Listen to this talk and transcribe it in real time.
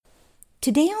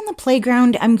Today on the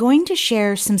playground, I'm going to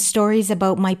share some stories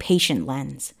about my patient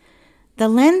lens. The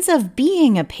lens of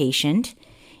being a patient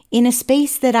in a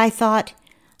space that I thought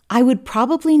I would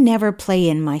probably never play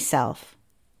in myself.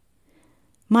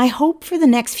 My hope for the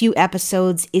next few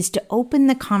episodes is to open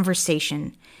the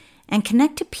conversation and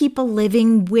connect to people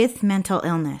living with mental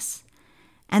illness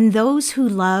and those who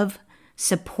love,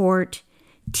 support,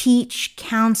 teach,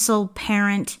 counsel,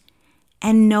 parent,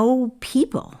 and know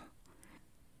people.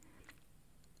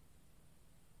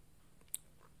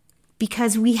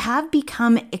 Because we have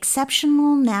become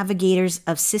exceptional navigators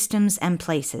of systems and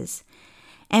places,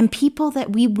 and people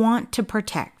that we want to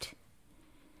protect.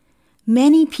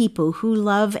 Many people who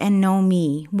love and know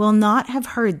me will not have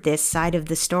heard this side of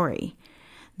the story.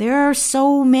 There are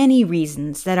so many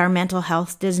reasons that our mental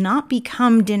health does not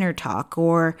become dinner talk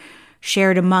or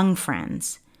shared among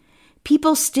friends.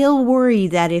 People still worry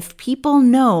that if people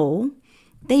know,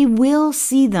 they will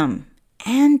see them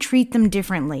and treat them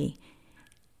differently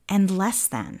and less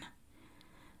than.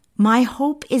 My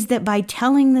hope is that by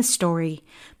telling the story,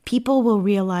 people will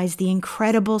realize the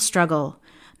incredible struggle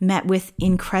met with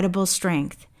incredible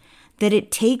strength that it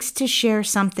takes to share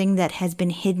something that has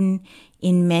been hidden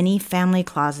in many family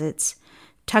closets,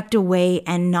 tucked away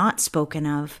and not spoken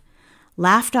of,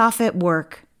 laughed off at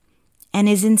work, and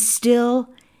is still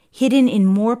hidden in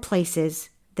more places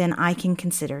than I can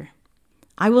consider.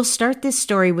 I will start this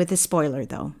story with a spoiler,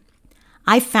 though.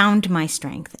 I found my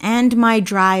strength and my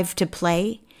drive to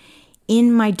play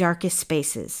in my darkest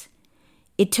spaces.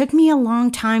 It took me a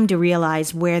long time to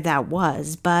realize where that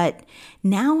was, but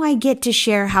now I get to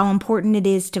share how important it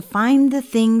is to find the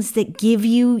things that give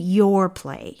you your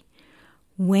play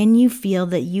when you feel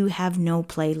that you have no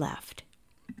play left.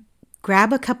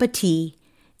 Grab a cup of tea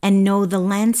and know the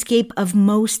landscape of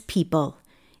most people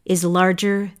is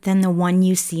larger than the one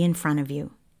you see in front of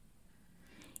you.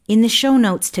 In the show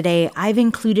notes today, I've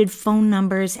included phone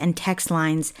numbers and text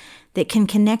lines that can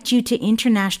connect you to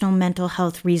international mental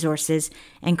health resources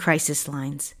and crisis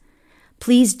lines.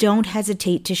 Please don't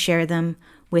hesitate to share them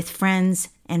with friends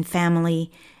and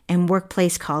family and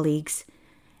workplace colleagues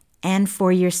and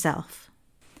for yourself.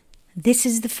 This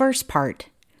is the first part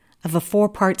of a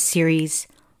 4-part series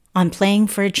on playing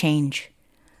for a change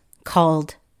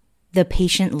called The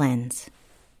Patient Lens.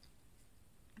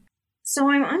 So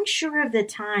I'm unsure of the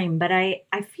time, but I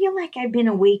feel like I've been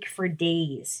awake for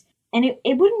days. And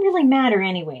it wouldn't really matter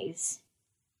anyways.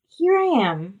 Here I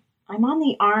am. I'm on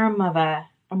the arm of a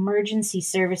emergency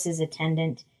services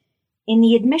attendant in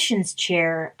the admissions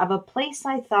chair of a place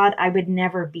I thought I would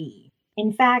never be.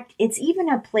 In fact, it's even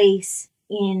a place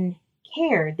in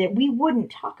care that we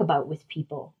wouldn't talk about with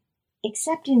people,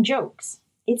 except in jokes.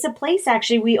 It's a place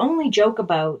actually we only joke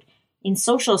about in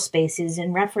social spaces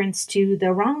in reference to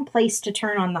the wrong place to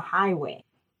turn on the highway.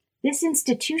 This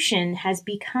institution has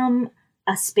become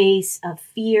a space of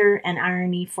fear and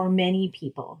irony for many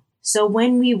people. So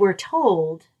when we were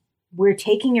told, we're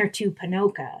taking her to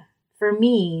Ponoka, for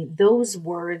me, those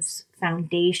words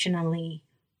foundationally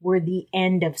were the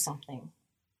end of something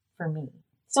for me.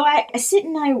 So I sit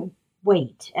and I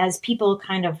wait as people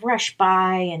kind of rush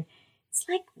by, and it's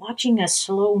like watching a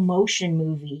slow motion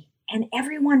movie. And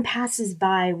everyone passes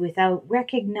by without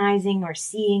recognizing or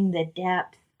seeing the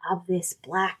depth of this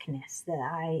blackness that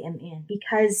I am in.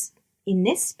 Because in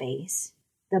this space,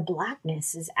 the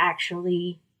blackness is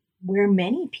actually where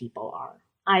many people are.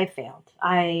 I failed.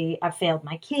 I failed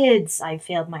my kids, I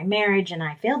failed my marriage, and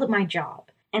I failed at my job.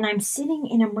 And I'm sitting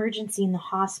in emergency in the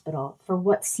hospital for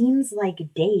what seems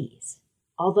like days.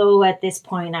 Although at this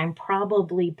point, I'm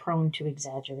probably prone to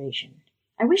exaggeration.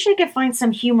 I wish I could find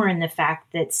some humor in the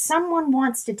fact that someone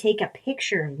wants to take a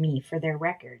picture of me for their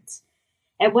records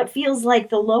at what feels like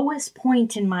the lowest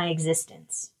point in my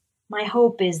existence. My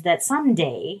hope is that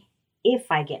someday,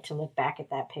 if I get to look back at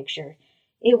that picture,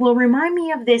 it will remind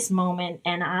me of this moment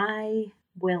and I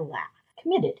will laugh.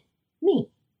 Committed. Me.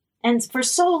 And for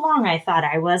so long I thought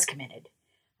I was committed.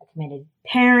 A committed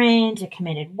parent, a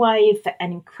committed wife,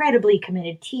 an incredibly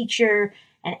committed teacher,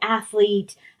 an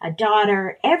athlete, a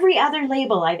daughter, every other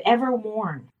label I've ever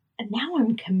worn. And now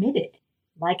I'm committed.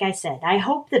 Like I said, I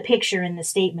hope the picture in the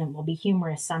statement will be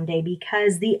humorous someday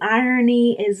because the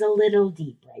irony is a little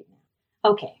deep right now.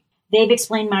 Okay, they've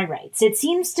explained my rights. It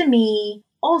seems to me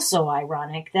also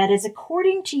ironic that as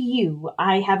according to you,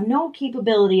 I have no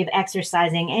capability of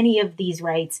exercising any of these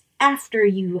rights after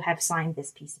you have signed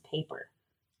this piece of paper.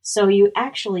 So you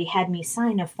actually had me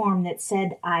sign a form that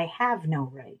said I have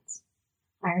no rights.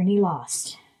 Irony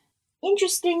lost.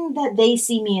 Interesting that they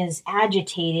see me as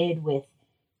agitated with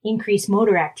increased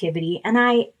motor activity, and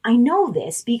I know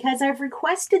this because I've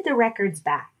requested the records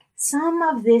back. Some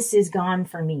of this is gone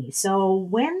for me. So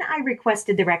when I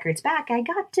requested the records back, I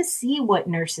got to see what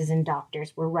nurses and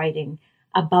doctors were writing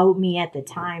about me at the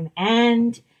time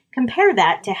and compare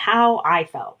that to how I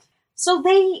felt. So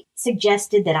they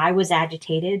suggested that I was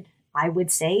agitated. I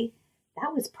would say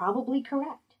that was probably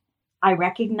correct. I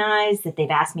recognize that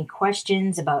they've asked me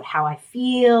questions about how I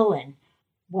feel and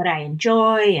what I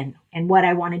enjoy and what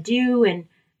I want to do. And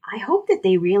I hope that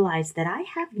they realize that I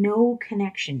have no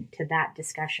connection to that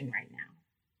discussion right now.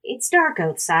 It's dark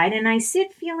outside, and I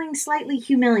sit feeling slightly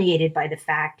humiliated by the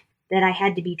fact that I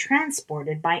had to be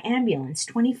transported by ambulance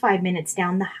 25 minutes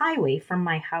down the highway from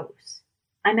my house.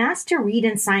 I'm asked to read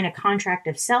and sign a contract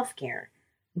of self-care,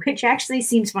 which actually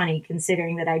seems funny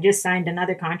considering that I just signed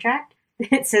another contract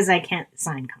that says I can't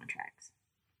sign contracts.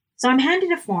 So I'm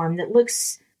handed a form that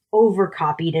looks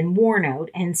overcopied and worn out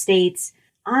and states,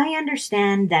 I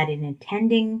understand that in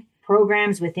attending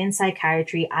programs within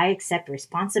psychiatry, I accept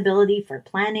responsibility for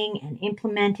planning and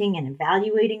implementing and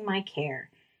evaluating my care,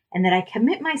 and that I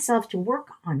commit myself to work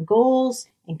on goals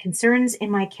and concerns in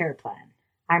my care plan.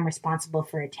 I'm responsible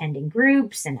for attending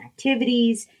groups and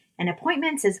activities and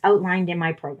appointments as outlined in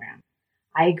my program.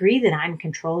 I agree that I'm in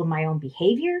control of my own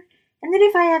behavior, and that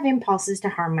if I have impulses to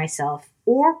harm myself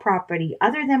or property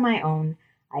other than my own,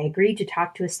 I agree to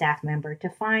talk to a staff member to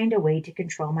find a way to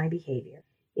control my behavior.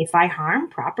 If I harm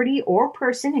property or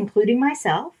person, including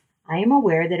myself, I am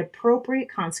aware that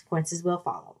appropriate consequences will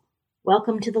follow.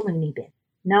 Welcome to the loony bin.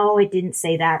 No, it didn't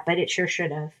say that, but it sure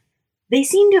should have. They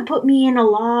seem to put me in a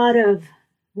lot of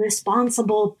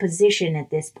responsible position at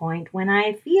this point when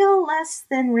I feel less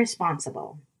than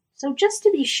responsible. So just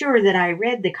to be sure that I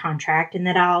read the contract and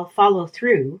that I'll follow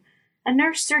through, a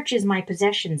nurse searches my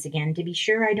possessions again to be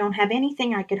sure I don't have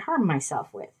anything I could harm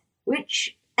myself with,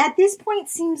 which at this point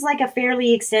seems like a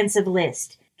fairly extensive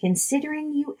list,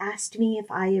 considering you asked me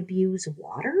if I abuse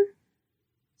water.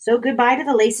 So goodbye to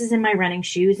the laces in my running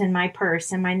shoes and my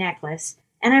purse and my necklace,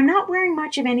 and I'm not wearing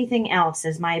much of anything else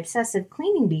as my obsessive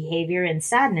cleaning behavior and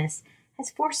sadness has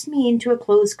forced me into a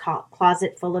clothes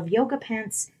closet full of yoga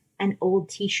pants and old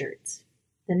t-shirts.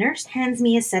 The nurse hands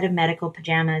me a set of medical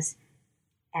pajamas,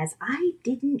 as I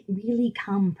didn't really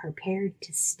come prepared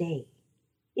to stay.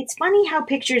 It's funny how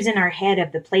pictures in our head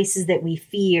of the places that we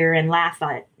fear and laugh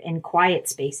at in quiet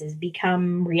spaces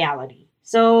become reality.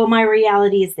 So my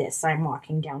reality is this. I'm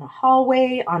walking down a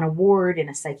hallway on a ward in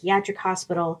a psychiatric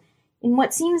hospital in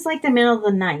what seems like the middle of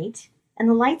the night, and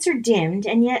the lights are dimmed,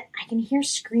 and yet I can hear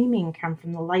screaming come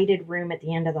from the lighted room at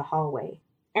the end of the hallway.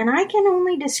 And I can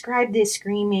only describe this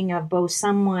screaming of both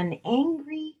someone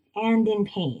angry and in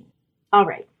pain. All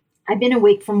right, I've been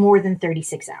awake for more than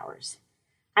 36 hours.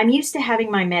 I'm used to having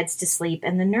my meds to sleep,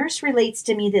 and the nurse relates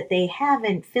to me that they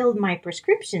haven't filled my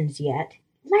prescriptions yet.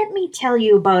 Let me tell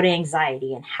you about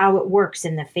anxiety and how it works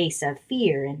in the face of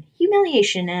fear and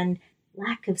humiliation and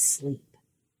lack of sleep.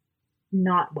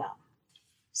 Not well.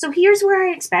 So here's where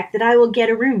I expect that I will get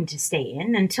a room to stay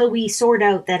in until we sort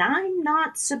out that I'm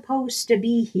not supposed to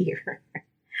be here.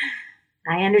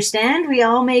 I understand we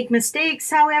all make mistakes.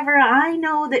 However, I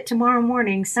know that tomorrow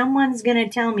morning someone's going to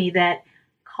tell me that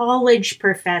college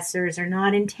professors are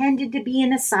not intended to be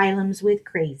in asylums with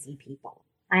crazy people.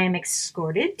 I am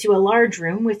escorted to a large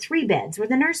room with 3 beds where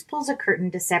the nurse pulls a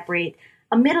curtain to separate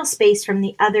a middle space from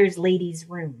the other lady's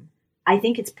room. I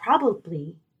think it's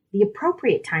probably the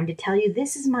appropriate time to tell you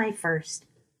this is my first.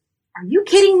 Are you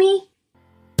kidding me?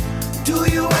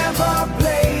 Do you ever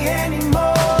play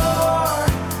anymore?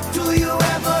 Do you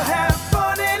ever have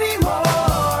fun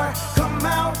anymore? Come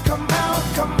out, come out,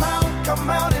 come out, come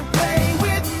out and play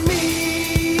with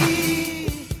me.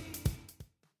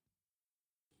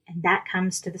 And that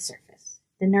comes to the surface.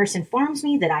 The nurse informs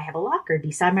me that I have a locker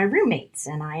beside my roommate's,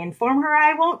 and I inform her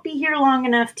I won't be here long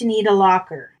enough to need a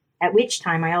locker, at which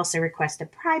time I also request a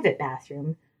private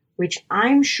bathroom, which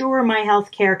I'm sure my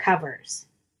health care covers.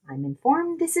 I'm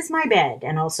informed this is my bed,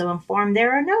 and also informed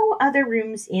there are no other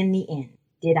rooms in the inn.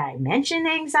 Did I mention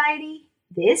anxiety?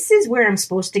 This is where I'm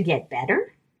supposed to get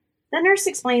better? The nurse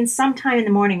explains sometime in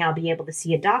the morning I'll be able to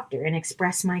see a doctor and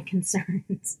express my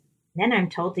concerns. Then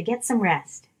I'm told to get some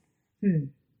rest.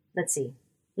 Let's see.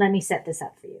 Let me set this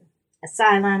up for you.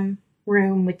 Asylum,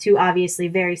 room with 2 obviously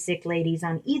very sick ladies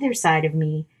on either side of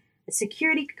me, a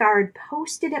security guard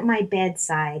posted at my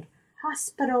bedside,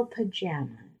 hospital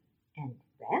pajamas, and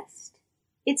rest?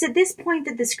 It's at this point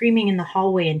that the screaming in the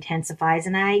hallway intensifies,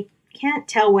 and I can't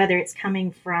tell whether it's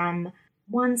coming from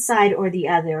one side or the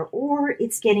other, or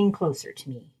it's getting closer to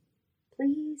me.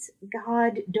 Please,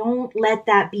 God, don't let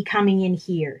that be coming in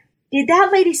here. Did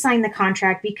that lady sign the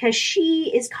contract because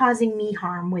she is causing me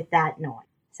harm with that noise?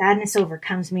 Sadness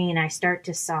overcomes me and I start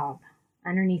to sob.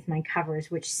 underneath my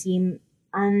covers, which seem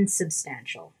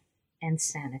unsubstantial and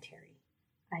sanitary.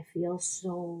 I feel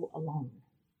so alone.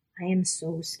 I am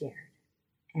so scared,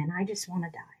 and I just want to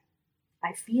die.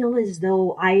 I feel as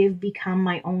though I have become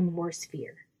my own worst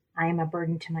fear. I am a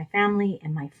burden to my family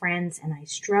and my friends, and I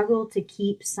struggle to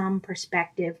keep some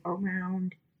perspective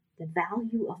around the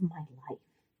value of my life.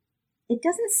 It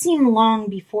doesn't seem long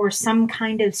before some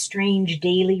kind of strange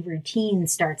daily routine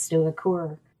starts to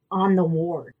occur on the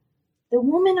ward. The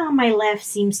woman on my left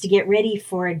seems to get ready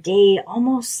for a day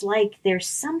almost like there's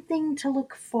something to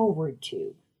look forward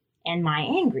to. And my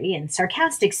angry and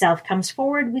sarcastic self comes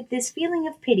forward with this feeling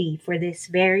of pity for this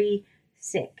very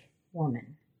sick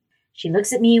woman. She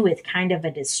looks at me with kind of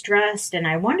a distrust, and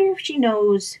I wonder if she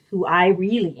knows who I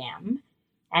really am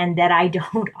and that I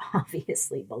don't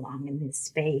obviously belong in this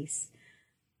space.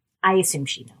 I assume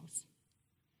she knows.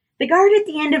 The guard at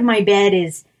the end of my bed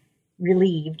is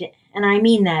relieved, and I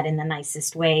mean that in the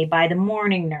nicest way, by the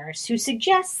morning nurse who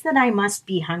suggests that I must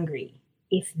be hungry.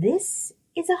 If this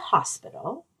is a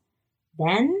hospital,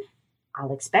 then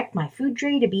I'll expect my food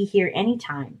tray to be here any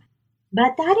time.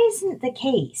 But that isn't the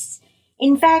case.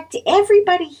 In fact,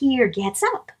 everybody here gets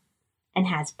up and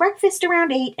has breakfast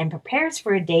around 8 and prepares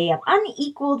for a day of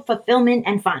unequaled fulfillment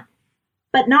and fun.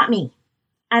 But not me.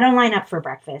 I don't line up for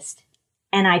breakfast,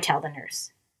 and I tell the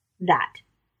nurse that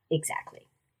exactly.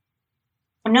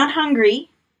 I'm not hungry,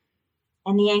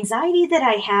 and the anxiety that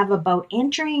I have about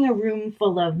entering a room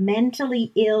full of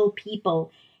mentally ill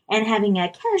people and having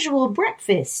a casual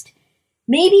breakfast,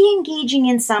 maybe engaging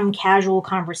in some casual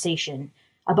conversation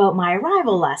about my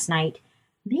arrival last night,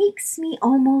 makes me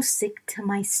almost sick to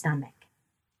my stomach.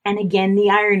 And again, the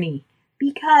irony,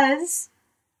 because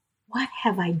what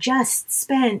have I just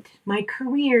spent my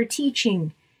career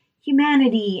teaching?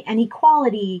 Humanity and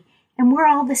equality, and we're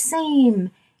all the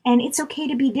same, and it's okay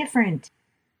to be different.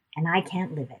 And I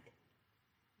can't live it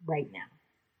right now.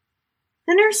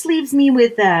 The nurse leaves me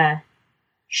with a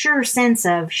sure sense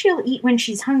of she'll eat when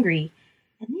she's hungry,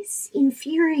 and this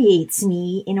infuriates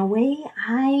me in a way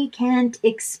I can't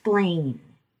explain.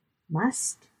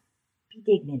 Must be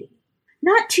dignity.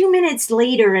 Not 2 minutes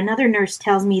later, another nurse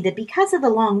tells me that because of the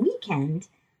long weekend,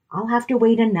 I'll have to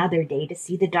wait another day to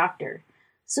see the doctor.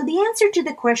 So the answer to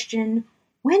the question,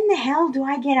 when the hell do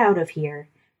I get out of here,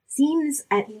 seems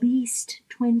at least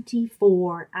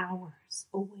 24 hours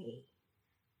away.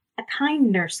 A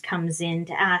kind nurse comes in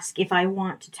to ask if I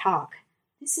want to talk.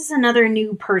 This is another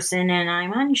new person, and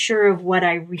I'm unsure of what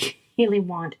I really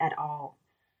want at all.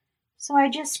 So I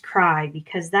just cry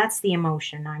because that's the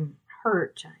emotion. I'm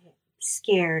hurt, I'm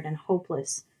scared, and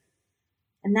hopeless.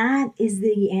 And that is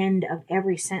the end of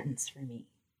every sentence for me.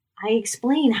 I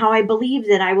explain how I believe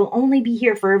that I will only be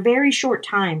here for a very short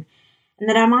time, and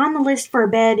that I'm on the list for a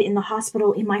bed in the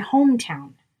hospital in my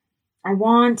hometown. I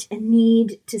want and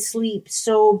need to sleep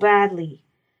so badly,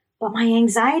 but my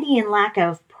anxiety and lack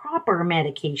of proper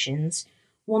medications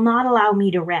will not allow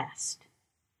me to rest.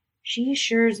 She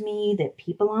assures me that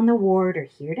people on the ward are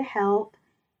here to help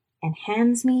and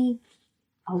hands me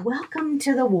a welcome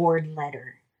to the ward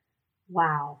letter.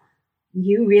 Wow,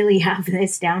 you really have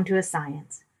this down to a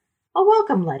science. A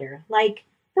welcome letter, like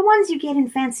the ones you get in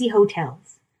fancy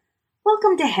hotels.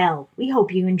 Welcome to hell. We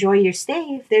hope you enjoy your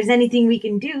stay. If there's anything we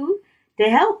can do to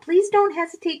help, please don't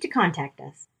hesitate to contact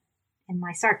us. And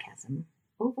my sarcasm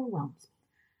overwhelms me.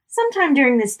 Sometime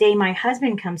during this day, my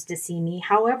husband comes to see me.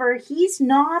 However, he's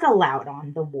not allowed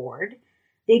on the ward.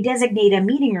 They designate a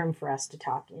meeting room for us to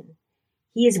talk in.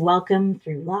 He is welcomed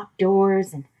through locked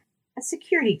doors, and a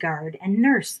security guard and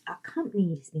nurse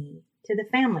accompanies me to the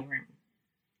family room,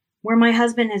 where my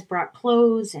husband has brought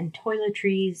clothes and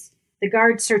toiletries. The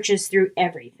guard searches through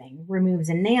everything, removes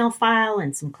a nail file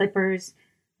and some clippers,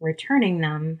 returning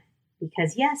them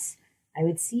because, yes, I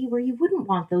would see where you wouldn't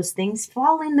want those things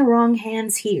fall in the wrong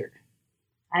hands here.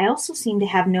 I also seem to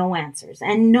have no answers,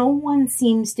 and no one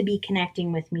seems to be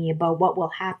connecting with me about what will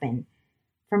happen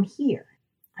from here.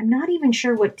 I'm not even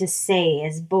sure what to say,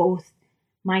 as both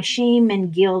my shame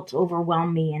and guilt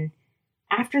overwhelm me, and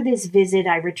after this visit,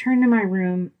 I return to my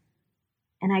room,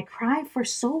 and I cry for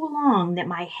so long that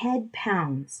my head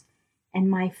pounds, and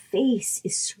my face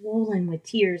is swollen with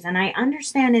tears, and I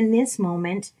understand in this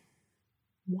moment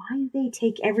why they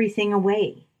take everything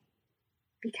away.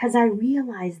 Because I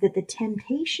realize that the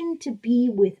temptation to be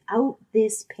without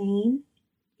this pain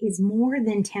is more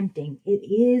than tempting. It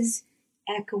is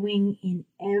echoing in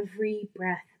every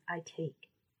breath I take.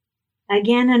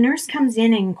 Again, a nurse comes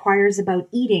in and inquires about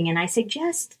eating, and I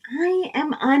suggest I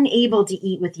am unable to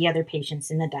eat with the other patients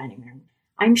in the dining room.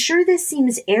 I'm sure this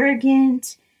seems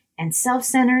arrogant and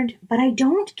self-centered, but I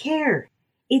don't care.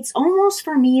 It's almost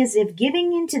for me as if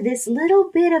giving into this little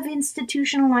bit of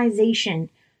institutionalization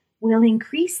will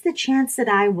increase the chance that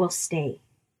I will stay.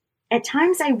 At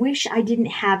times I wish I didn't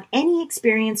have any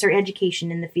experience or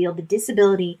education in the field of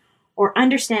disability or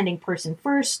understanding person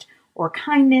first or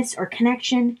kindness or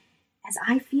connection, as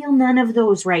I feel none of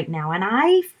those right now, and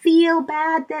I feel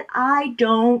bad that I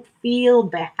don't feel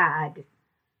bad.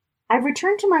 I've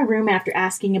returned to my room after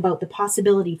asking about the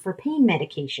possibility for pain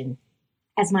medication,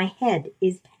 as my head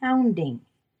is pounding.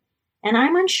 And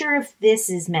I'm unsure if this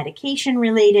is medication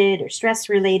related or stress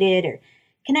related or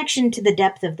connection to the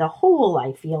depth of the hole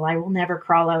I feel I will never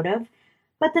crawl out of.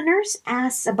 But the nurse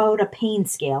asks about a pain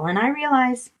scale, and I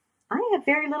realize I have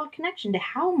very little connection to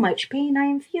how much pain I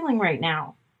am feeling right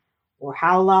now, or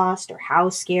how lost or how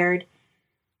scared.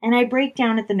 And I break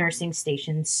down at the nursing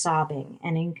station, sobbing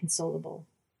and inconsolable.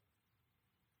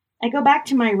 I go back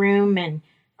to my room and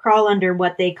crawl under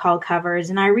what they call covers,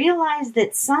 and I realize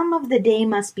that some of the day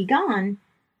must be gone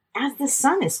as the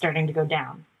sun is starting to go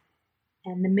down.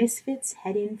 And the misfits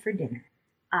head in for dinner.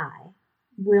 I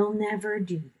will never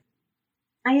do.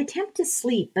 I attempt to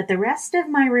sleep, but the rest of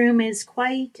my room is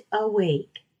quite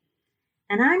awake.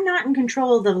 And I'm not in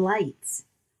control of the lights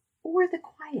or the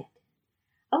quiet.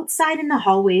 Outside in the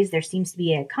hallways, there seems to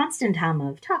be a constant hum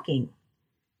of talking,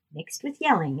 mixed with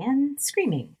yelling and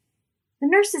screaming. The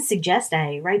nurses suggest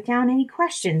I write down any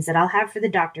questions that I'll have for the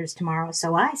doctors tomorrow,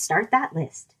 so I start that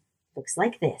list. Looks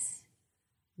like this.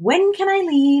 When can I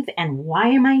leave and why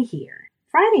am I here?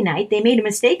 Friday night, they made a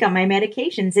mistake on my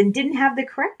medications and didn't have the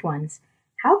correct ones.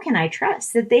 How can I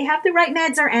trust that they have the right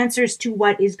meds or answers to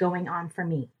what is going on for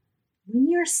me? When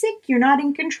you're sick, you're not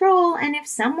in control, and if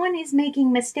someone is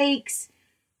making mistakes,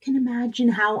 can imagine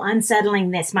how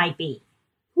unsettling this might be.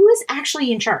 Who is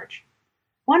actually in charge?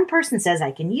 One person says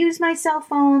I can use my cell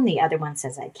phone, the other one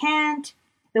says I can't.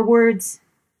 The words,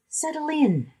 settle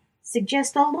in,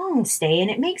 suggest a long stay, and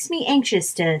it makes me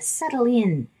anxious to settle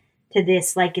in to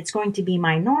this like it's going to be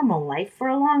my normal life for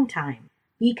a long time.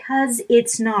 Because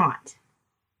it's not.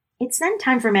 It's then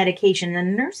time for medication,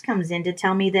 and the nurse comes in to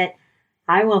tell me that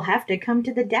I will have to come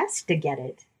to the desk to get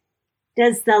it.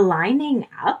 Does the lining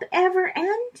up ever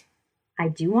end? I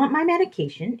do want my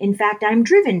medication. In fact, I'm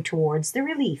driven towards the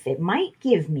relief it might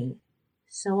give me.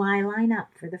 So I line up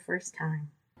for the first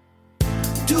time.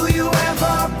 Do you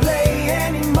ever play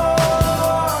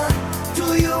anymore?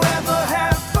 Do you ever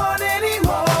have fun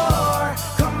anymore?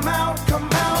 Come out, come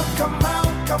out, come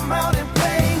out, come out and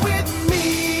play with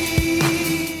me.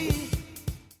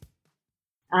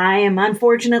 I am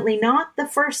unfortunately not the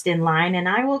first in line, and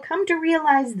I will come to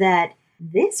realize that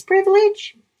this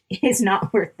privilege is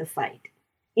not worth the fight.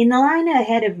 In the line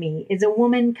ahead of me is a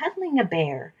woman cuddling a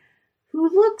bear who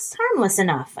looks harmless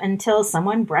enough until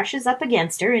someone brushes up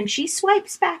against her and she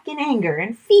swipes back in anger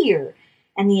and fear,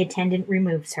 and the attendant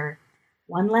removes her.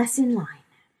 One less in line.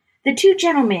 The two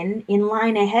gentlemen in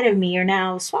line ahead of me are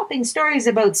now swapping stories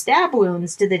about stab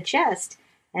wounds to the chest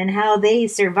and how they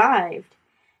survived,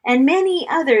 and many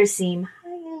others seem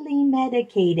highly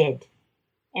medicated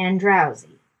and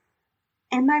drowsy.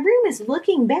 And my room is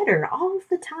looking better all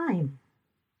the time.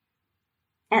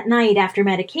 At night, after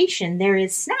medication, there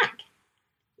is snack.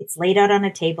 It's laid out on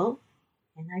a table,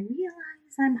 and I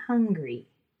realize I'm hungry.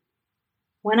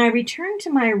 When I return to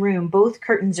my room, both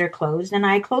curtains are closed, and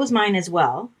I close mine as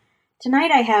well.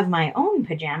 Tonight I have my own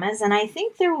pajamas, and I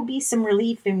think there will be some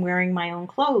relief in wearing my own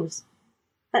clothes.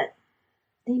 But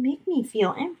they make me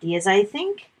feel empty as I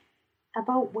think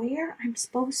about where I'm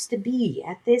supposed to be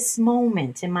at this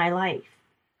moment in my life.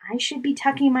 I should be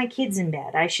tucking my kids in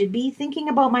bed. I should be thinking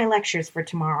about my lectures for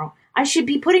tomorrow. I should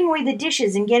be putting away the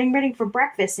dishes and getting ready for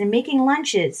breakfast and making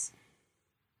lunches.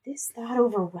 This thought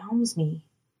overwhelms me,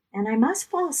 and I must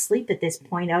fall asleep at this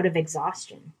point out of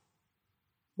exhaustion.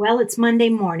 Well, it's Monday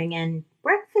morning, and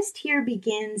breakfast here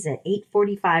begins at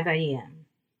 8:45 a.m.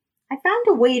 I found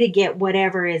a way to get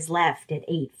whatever is left at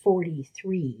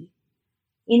 8:43.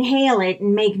 Inhale it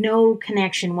and make no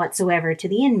connection whatsoever to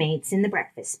the inmates in the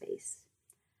breakfast space.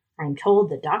 I'm told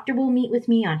the doctor will meet with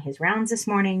me on his rounds this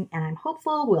morning, and I'm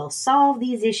hopeful we'll solve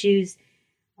these issues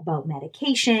about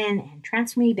medication and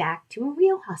transfer me back to a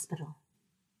real hospital.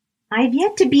 I've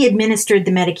yet to be administered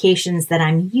the medications that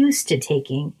I'm used to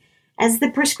taking, as the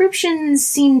prescriptions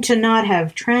seem to not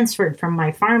have transferred from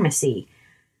my pharmacy.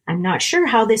 I'm not sure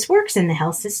how this works in the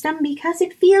health system because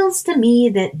it feels to me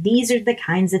that these are the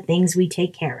kinds of things we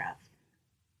take care of.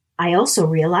 I also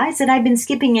realize that I've been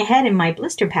skipping ahead in my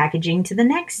blister packaging to the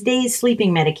next day's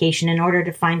sleeping medication in order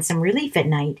to find some relief at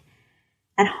night.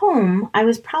 At home, I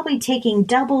was probably taking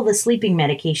double the sleeping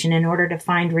medication in order to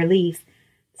find relief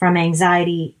from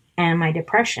anxiety and my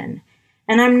depression.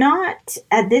 And I'm not,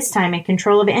 at this time, in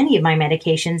control of any of my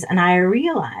medications, and I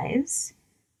realize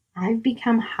I've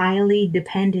become highly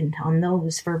dependent on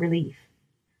those for relief.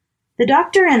 The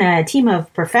doctor and a team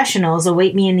of professionals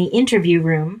await me in the interview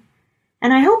room,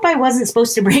 and I hope I wasn't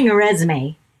supposed to bring a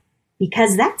resume,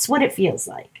 because that's what it feels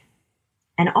like.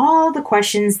 And all the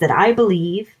questions that I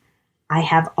believe I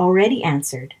have already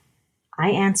answered, I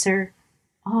answer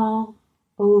all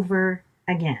over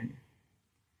again.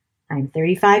 I'm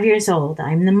 35 years old.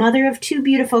 I'm the mother of 2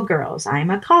 beautiful girls. I'm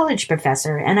a college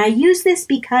professor, and I use this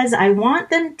because I want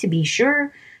them to be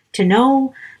sure to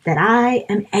know that I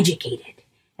am educated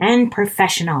and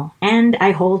professional, and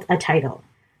I hold a title.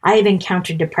 I have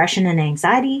encountered depression and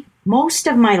anxiety most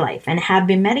of my life and have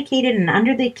been medicated and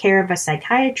under the care of a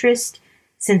psychiatrist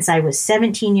since I was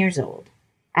 17 years old.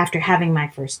 After having my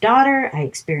first daughter, I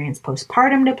experienced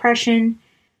postpartum depression,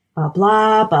 blah,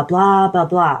 blah, blah, blah, blah,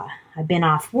 blah. I've been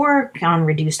off work on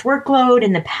reduced workload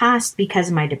in the past because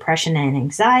of my depression and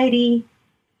anxiety.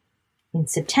 In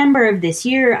September of this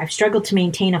year, I've struggled to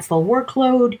maintain a full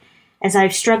workload as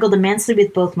I've struggled immensely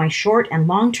with both my short and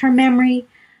long-term memory.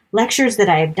 Lectures that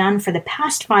I have done for the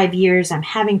past 5 years I'm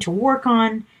having to work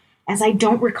on as I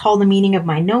don't recall the meaning of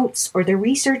my notes or the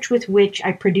research with which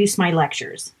I produce my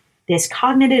lectures. This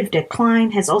cognitive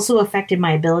decline has also affected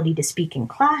my ability to speak in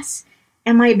class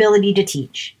and my ability to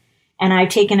teach. And I've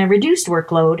taken a reduced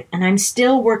workload, and I'm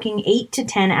still working 8 to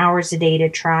 10 hours a day to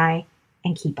try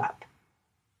and keep up.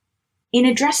 In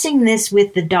addressing this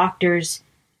with the doctors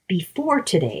before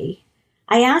today,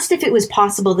 I asked if it was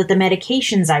possible that the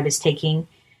medications I was taking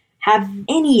have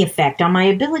any effect on my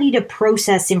ability to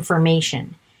process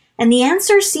information. And the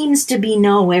answer seems to be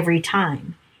no every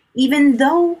time, even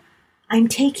though I'm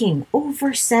taking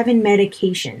over 7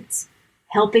 medications,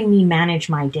 helping me manage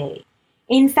my day.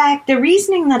 In fact, the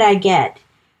reasoning that I get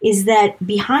is that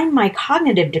behind my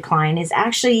cognitive decline is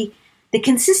actually the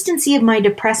consistency of my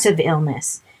depressive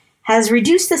illness has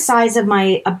reduced the size of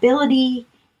my ability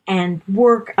and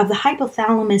work of the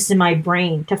hypothalamus in my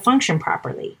brain to function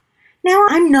properly. Now,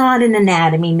 I'm not an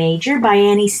anatomy major by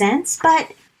any sense,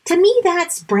 but to me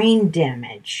that's brain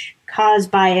damage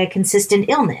caused by a consistent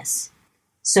illness.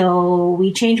 So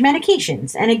we change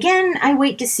medications, and again, I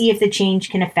wait to see if the change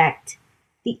can affect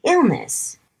the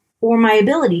illness or my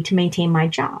ability to maintain my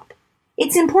job.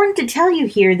 It's important to tell you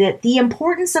here that the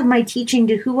importance of my teaching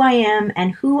to who I am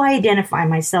and who I identify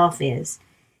myself is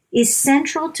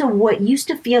central to what used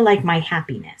to feel like my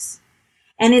happiness.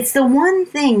 And it's the one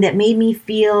thing that made me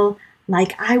feel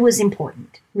like I was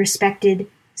important, respected,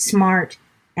 smart,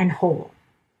 and whole.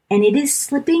 And it is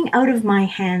slipping out of my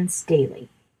hands daily.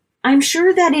 I'm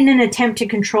sure that in an attempt to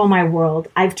control my world,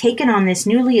 I've taken on this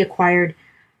newly acquired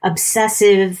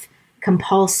obsessive,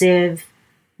 compulsive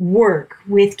work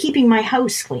with keeping my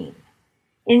house clean.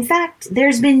 In fact,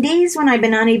 there's been days when I've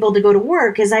been unable to go to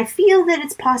work as I feel that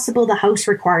it's possible the house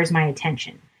requires my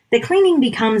attention. The cleaning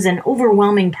becomes an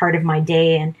overwhelming part of my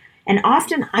day, and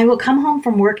often I will come home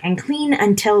from work and clean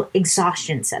until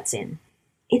exhaustion sets in.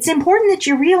 It's important that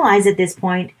you realize at this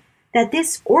point that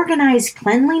this organized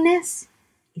cleanliness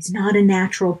is not a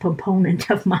natural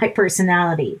component of my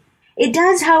personality. It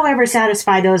does, however,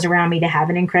 satisfy those around me to have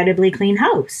an incredibly clean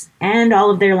house and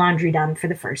all of their laundry done for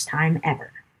the first time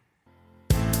ever.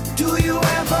 Do you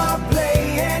ever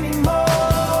play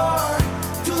anymore?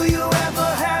 Do you ever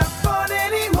have fun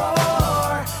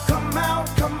anymore? Come out,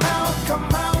 come out, come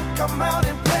out, come out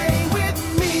and play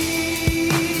with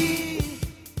me.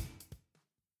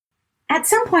 At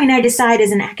some point, I decide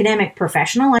as an academic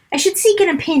professional, I should seek an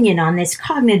opinion on this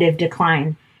cognitive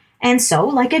decline. And so,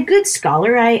 like a good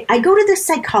scholar, I go to the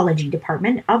psychology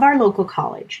department of our local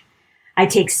college. I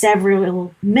take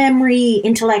several memory,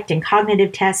 intellect, and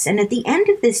cognitive tests, and at the end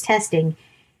of this testing,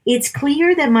 it's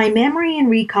clear that my memory and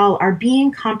recall are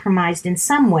being compromised in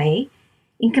some way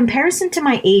in comparison to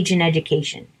my age and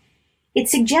education. It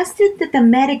suggested that the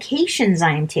medications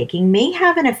I am taking may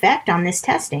have an effect on this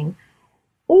testing,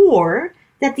 or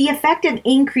that the effect of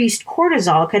increased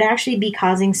cortisol could actually be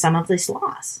causing some of this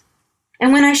loss.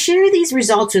 And when I share these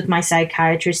results with my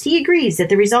psychiatrist, he agrees that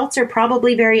the results are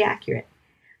probably very accurate.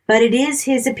 But it is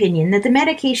his opinion that the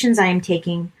medications I am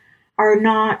taking are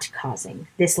not causing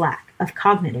this lack of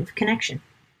cognitive connection.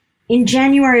 In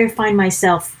January, I find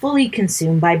myself fully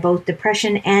consumed by both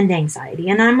depression and anxiety,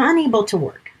 and I'm unable to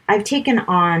work. I've taken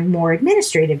on more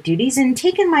administrative duties and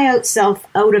taken my self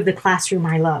out of the classroom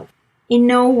I love. In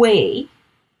no way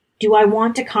do I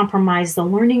want to compromise the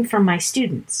learning from my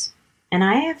students, and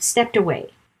I have stepped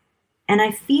away, and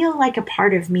I feel like a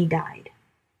part of me died.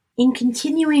 In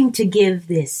continuing to give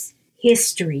this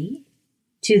history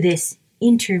to this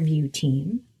interview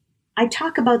team, I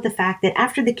talk about the fact that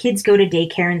after the kids go to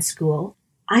daycare and school,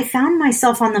 I found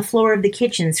myself on the floor of the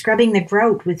kitchen scrubbing the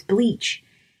grout with bleach.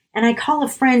 And I call a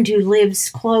friend who lives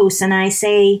close and I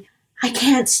say, "I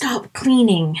can't stop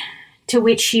cleaning." To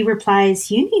which she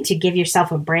replies, "You need to give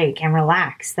yourself a break and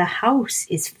relax. The house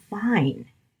is fine."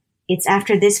 It's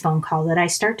after this phone call that I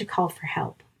start to call for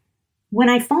help. When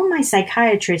I phone my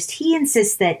psychiatrist, he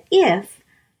insists that if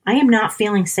I am not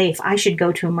feeling safe, I should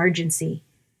go to emergency.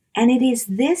 And it is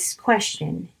this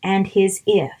question and his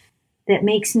if that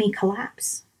makes me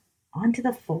collapse onto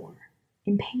the floor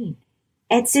in pain.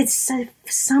 It's as if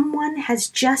someone has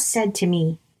just said to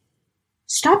me,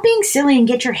 "Stop being silly and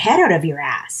get your head out of your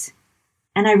ass."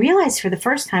 And I realize for the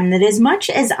first time that as much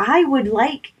as I would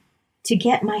like to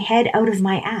get my head out of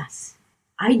my ass,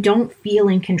 I don't feel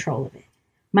in control of it.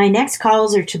 My next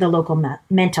calls are to the local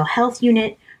mental health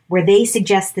unit, where they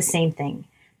suggest the same thing,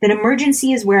 that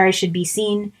emergency is where I should be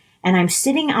seen, and I'm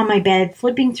sitting on my bed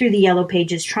flipping through the yellow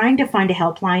pages trying to find a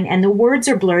helpline, and the words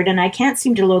are blurred and I can't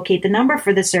seem to locate the number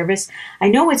for the service. I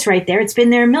know it's right there. It's been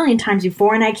there a million times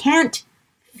before and I can't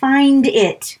find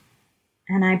it.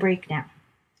 And I break down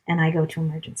and I go to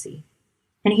emergency.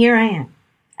 And here I am,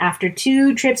 after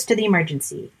 2 trips to the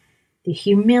emergency. The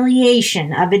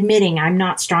humiliation of admitting I'm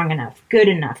not strong enough, good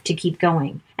enough to keep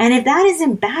going. And if that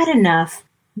isn't bad enough,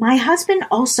 my husband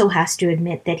also has to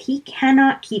admit that he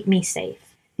cannot keep me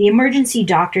safe. The emergency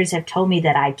doctors have told me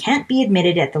that I can't be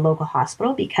admitted at the local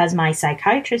hospital because my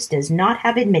psychiatrist does not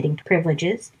have admitting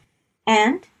privileges,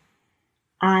 and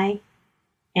I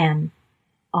am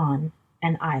on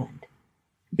an island.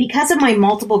 Because of my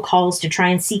multiple calls to try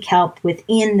and seek help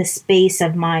within the space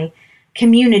of my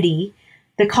community,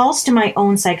 the calls to my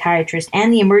own psychiatrist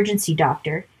and the emergency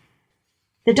doctor,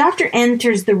 the doctor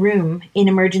enters the room in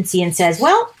emergency and says,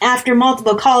 "Well, after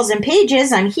multiple calls and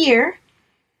pages, I'm here,"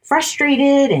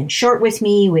 frustrated and short with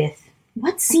me with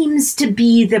what seems to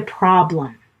be the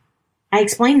problem. I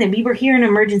explained that we were here in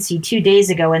emergency 2 days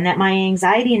ago and that my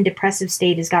anxiety and depressive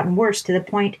state has gotten worse to the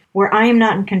point where I am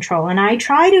not in control. And I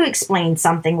try to explain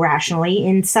something rationally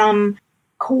in some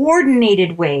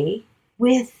coordinated way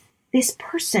with this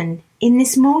person in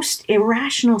this most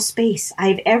irrational space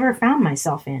I've ever found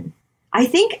myself in. I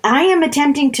think I am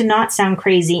attempting to not sound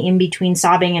crazy in between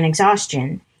sobbing and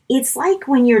exhaustion. It's like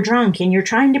when you're drunk and you're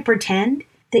trying to pretend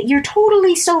that you're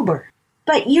totally sober,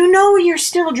 but you know you're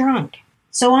still drunk.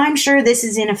 So I'm sure this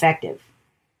is ineffective.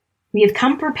 We have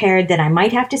come prepared that I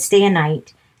might have to stay a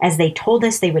night, as they told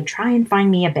us they would try and find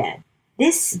me a bed.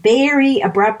 This very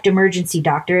abrupt emergency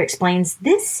doctor explains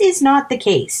this is not the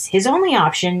case. His only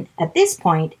option at this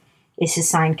point is to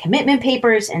sign commitment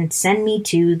papers and send me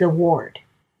to the ward.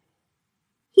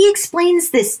 He explains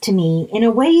this to me in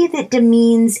a way that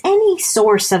demeans any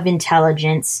source of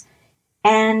intelligence,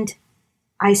 and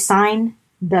I sign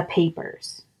the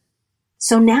papers.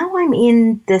 So now I'm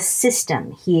in the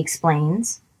system, he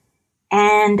explains,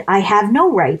 and I have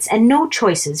no rights and no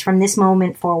choices from this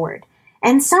moment forward.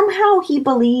 And somehow he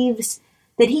believes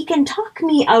that he can talk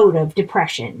me out of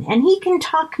depression and he can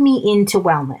talk me into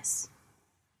wellness.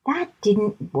 That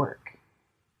didn't work.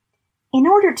 In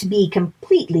order to be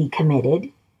completely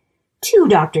committed, 2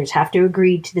 doctors have to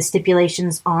agree to the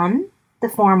stipulations on the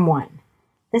Form 1.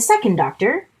 The second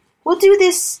doctor will do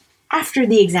this after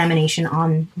the examination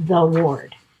on the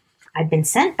ward. I've been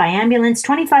sent by ambulance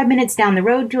 25 minutes down the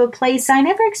road to a place I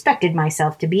never expected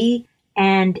myself to be,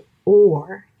 and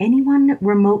or anyone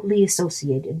remotely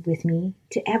associated with me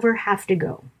to ever have to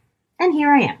go. And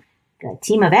here I am. A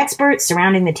team of experts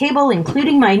surrounding the table,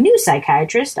 including my new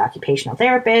psychiatrist, occupational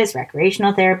therapist,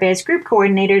 recreational therapist, group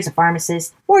coordinators, a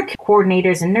pharmacist, ward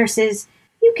coordinators, and nurses.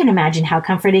 You can imagine how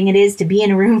comforting it is to be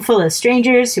in a room full of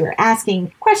strangers who are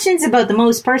asking questions about the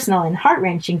most personal and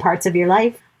heart-wrenching parts of your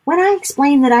life. When I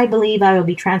explain that I believe I will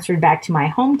be transferred back to my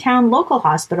hometown local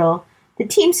hospital, the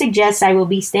team suggests I will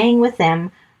be staying with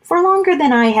them for longer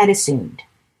than I had assumed.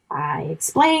 I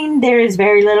explain there is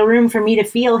very little room for me to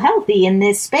feel healthy in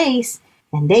this space,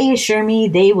 and they assure me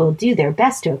they will do their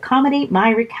best to accommodate my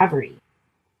recovery.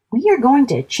 We are going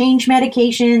to change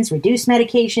medications, reduce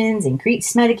medications,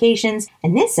 increase medications,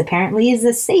 and this apparently is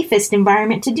the safest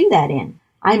environment to do that in.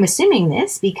 I'm assuming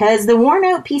this because the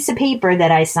worn-out piece of paper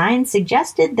that I signed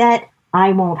suggested that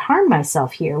I won't harm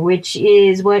myself here, which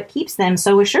is what keeps them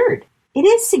so assured. It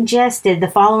is suggested the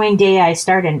following day I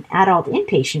start an adult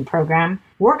inpatient program,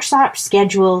 workshop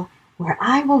schedule, where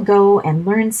I will go and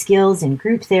learn skills in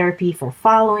group therapy for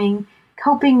following,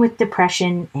 coping with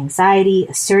depression, anxiety,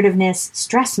 assertiveness,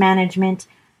 stress management,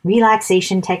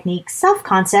 relaxation techniques,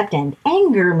 self-concept, and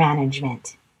anger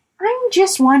management. I'm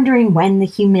just wondering when the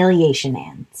humiliation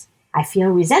ends. I feel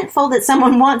resentful that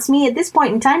someone wants me at this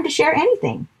point in time to share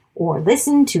anything, or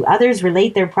listen to others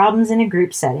relate their problems in a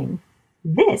group setting.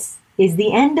 This is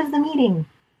the end of the meeting.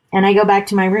 And I go back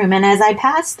to my room, and as I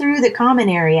pass through the common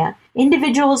area,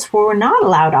 individuals who were not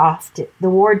allowed off the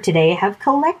ward today have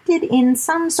collected in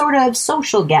some sort of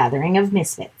social gathering of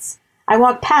misfits. I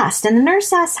walk past, and the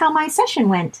nurse asks how my session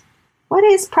went. What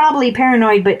is probably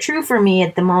paranoid but true for me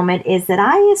at the moment is that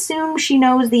I assume she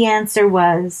knows the answer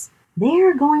was,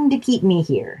 they're going to keep me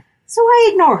here. So I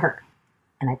ignore her,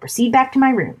 and I proceed back to my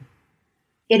room.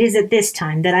 It is at this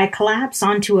time that I collapse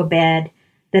onto a bed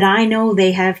that I know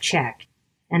they have checked,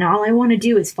 and all I want to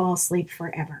do is fall asleep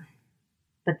forever.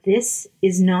 But this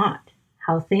is not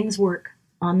how things work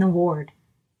on the ward.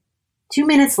 2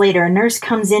 minutes later, a nurse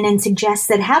comes in and suggests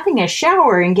that having a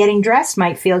shower and getting dressed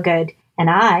might feel good, and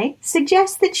I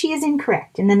suggest that she is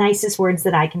incorrect in the nicest words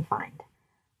that I can find.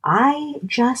 I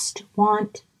just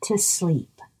want to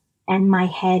sleep, and my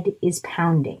head is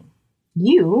pounding.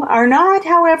 You are not,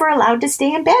 however, allowed to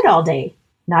stay in bed all day,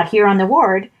 not here on the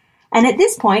ward, and at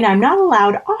this point I'm not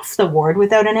allowed off the ward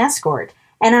without an escort,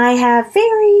 and I have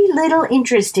very little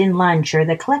interest in lunch or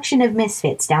the collection of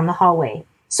misfits down the hallway,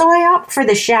 so I opt for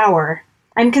the shower.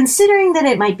 I'm considering that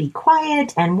it might be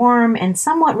quiet and warm and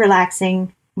somewhat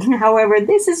relaxing. However,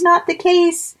 this is not the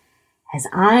case, as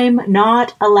I'm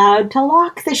not allowed to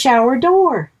lock the shower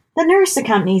door. The nurse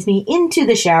accompanies me into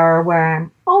the shower where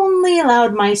I'm only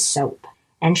allowed my soap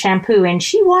and shampoo, and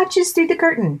she watches through the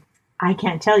curtain. I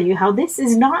can't tell you how this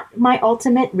is not my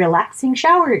ultimate relaxing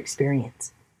shower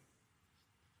experience.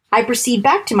 I proceed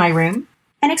back to my room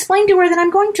and explain to her that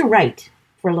I'm going to write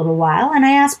for a little while, and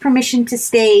I ask permission to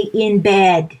stay in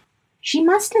bed. She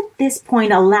must at this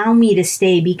point allow me to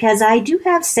stay because I do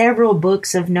have several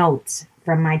books of notes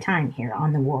from my time here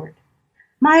on the ward.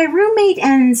 My roommate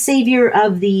and savior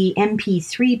of the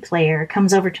MP3 player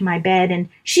comes over to my bed, and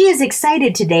she is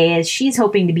excited today as she's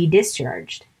hoping to be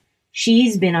discharged.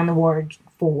 She's been on the ward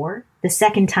for the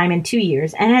second time in 2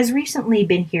 years and has recently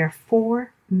been here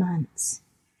 4 months.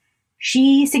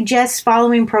 She suggests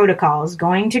following protocols,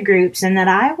 going to groups, and that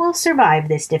I will survive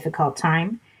this difficult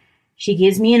time. She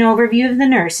gives me an overview of the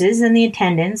nurses and the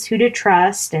attendants, who to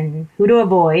trust and who to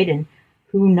avoid and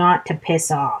who not to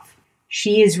piss off.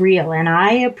 She is real, and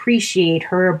I appreciate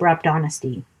her abrupt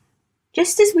honesty.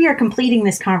 Just as we are completing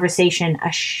this conversation,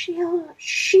 a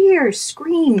sheer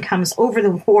scream comes over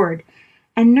the ward,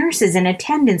 and nurses and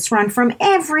attendants run from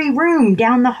every room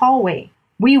down the hallway.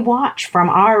 We watch from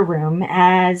our room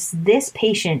as this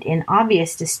patient in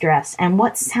obvious distress and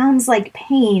what sounds like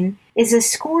pain is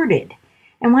escorted.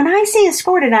 And when I say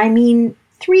escorted, I mean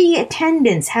 3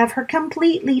 attendants have her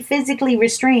completely physically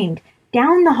restrained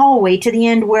down the hallway to the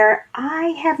end where I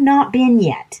have not been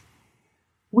yet.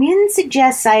 Wynne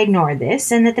suggests I ignore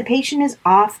this and that the patient is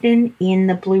often in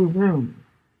the blue room.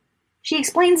 She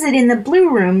explains that in the blue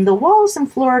room, the walls and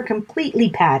floor are completely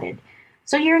padded,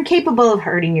 so you're incapable of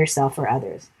hurting yourself or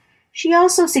others. She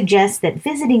also suggests that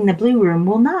visiting the blue room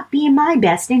will not be in my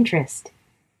best interest.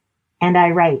 And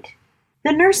I write,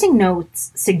 the nursing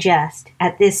notes suggest,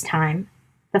 at this time,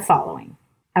 the following.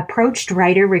 Approached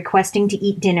writer requesting to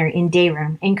eat dinner in day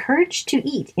room, encouraged to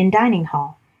eat in dining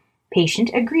hall. Patient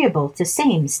agreeable to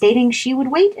same, stating she would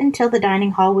wait until the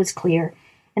dining hall was clear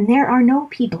and there are no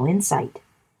people in sight.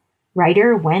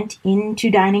 Writer went into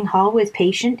dining hall with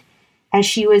patient as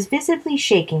she was visibly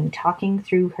shaking, talking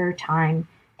through her time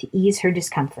to ease her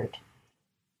discomfort.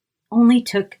 Only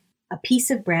took a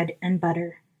piece of bread and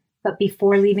butter, but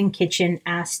before leaving kitchen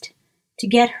asked to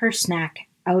get her snack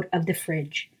out of the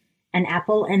fridge, an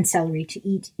apple and celery to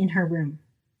eat in her room.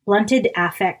 Blunted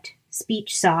affect,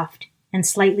 speech soft and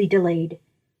slightly delayed,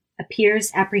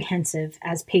 appears apprehensive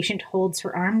as patient holds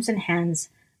her arms and hands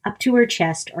up to her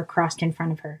chest or crossed in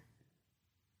front of her.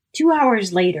 2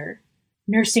 hours later,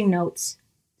 nursing notes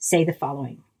say the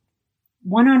following.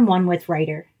 One-on-one with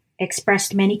writer,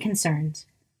 expressed many concerns,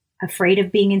 afraid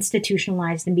of being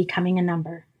institutionalized and becoming a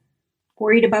number,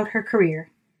 worried about her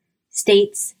career,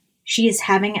 states she is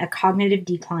having a cognitive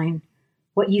decline.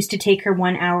 What used to take her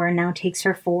 1 hour now takes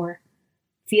her 4.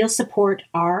 Feel support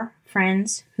are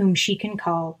friends whom she can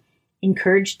call,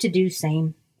 encouraged to do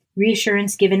same.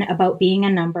 Reassurance given about being a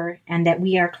number and that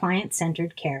we are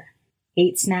client-centered care.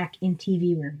 8 snack in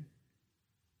TV room.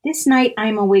 This night I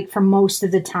am awake for most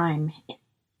of the time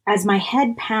as my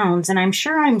head pounds and I'm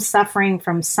sure I'm suffering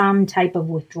from some type of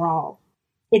withdrawal.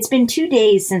 It's been 2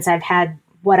 days since I've had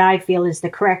what I feel is the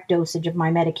correct dosage of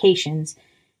my medications,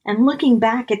 and looking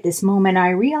back at this moment, I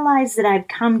realize that I've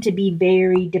come to be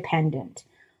very dependent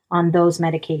on those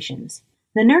medications.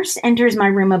 The nurse enters my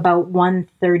room about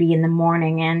 1:30 in the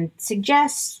morning and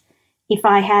suggests If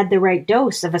I had the right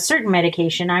dose of a certain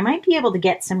medication, I might be able to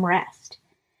get some rest.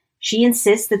 She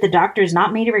insists that the doctor's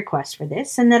not made a request for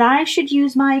this and that I should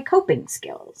use my coping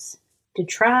skills to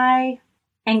try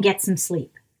and get some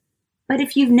sleep. But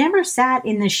if you've never sat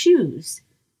in the shoes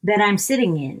that I'm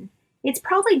sitting in, it's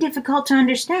probably difficult to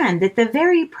understand that the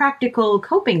very practical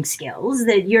coping skills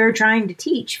that you're trying to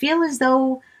teach feel as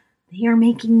though they are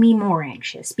making me more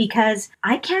anxious because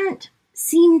I can't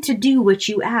seem to do what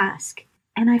you ask,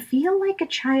 and I feel like a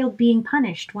child being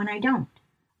punished when I don't.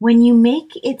 When you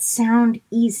make it sound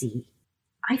easy,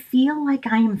 I feel like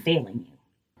I am failing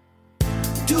you.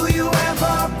 Do you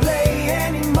ever play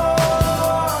anymore?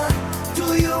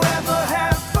 Do you ever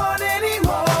have fun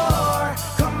anymore?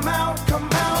 Come out, come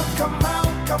out, come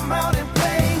out, come out and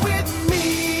play with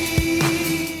me.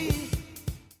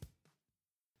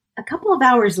 A couple of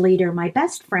hours later, my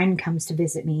best friend comes to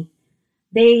visit me.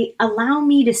 They allow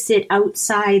me to sit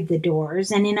outside the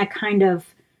doors and in a kind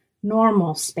of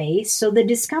normal space, so the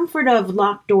discomfort of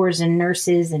locked doors and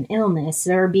nurses and illness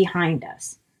are behind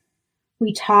us.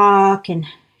 We talk, and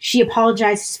she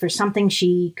apologizes for something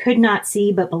she could not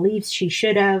see but believes she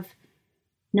should have.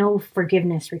 No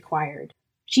forgiveness required.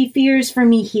 She fears for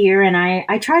me here, and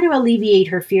I try to alleviate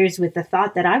her fears with the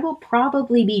thought that I will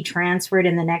probably be transferred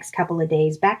in the next couple of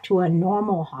days back to a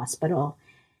normal hospital,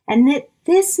 and that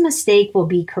this mistake will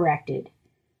be corrected.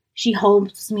 She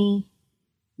holds me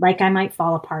like I might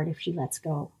fall apart if she lets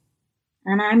go.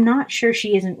 And I'm not sure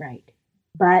she isn't right.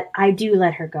 But I do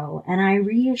let her go, and I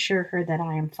reassure her that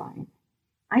I am fine.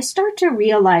 I start to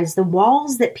realize the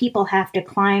walls that people have to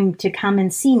climb to come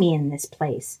and see me in this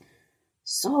place.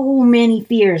 So many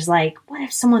fears, like, what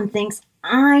if someone thinks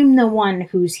I'm the one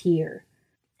who's here?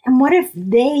 And what if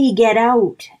they get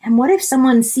out? And what if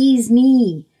someone sees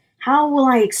me? How will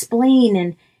I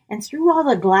explain? And through all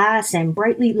the glass and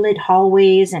brightly lit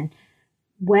hallways and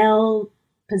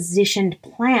well-positioned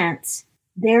plants,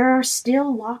 there are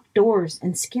still locked doors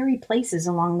and scary places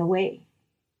along the way.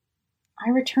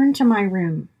 I return to my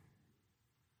room.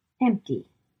 Empty.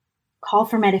 Call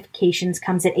for medications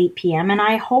comes at 8 p.m., and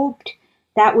I hoped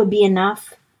that would be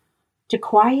enough to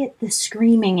quiet the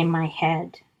screaming in my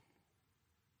head.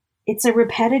 It's a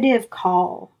repetitive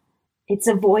call. It's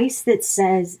a voice that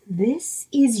says, "This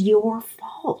is your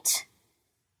fault.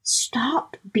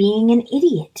 Stop being an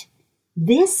idiot.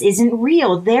 This isn't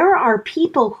real. There are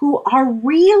people who are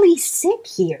really sick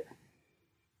here.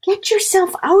 Get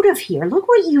yourself out of here. Look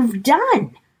what you've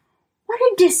done. What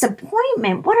a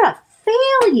disappointment. What a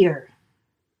failure."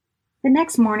 The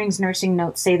next morning's nursing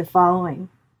notes say the following.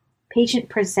 Patient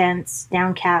presents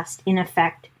downcast, in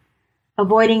effect,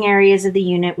 avoiding areas of the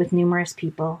unit with numerous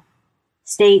people.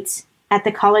 States, at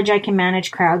the college I can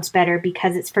manage crowds better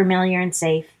because it's familiar and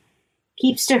safe.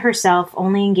 Keeps to herself,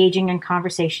 only engaging in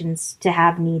conversations to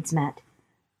have needs met.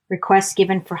 Requests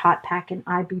given for hot pack and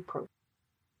ibuprofen.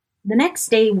 The next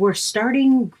day, we're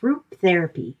starting group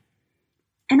therapy.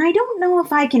 And I don't know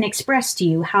if I can express to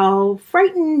you how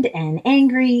frightened and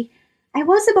angry I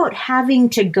was about having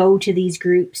to go to these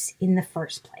groups in the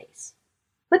first place.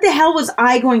 What the hell was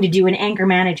I going to do in anger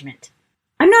management?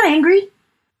 I'm not angry.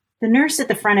 The nurse at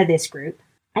the front of this group,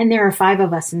 and there are 5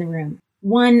 of us in the room,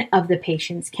 one of the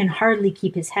patients can hardly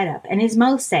keep his head up, and his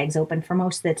mouth sags open for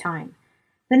most of the time.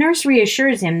 The nurse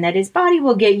reassures him that his body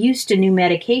will get used to new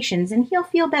medications and he'll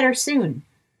feel better soon.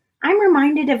 I'm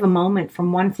reminded of a moment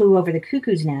from One Flew Over the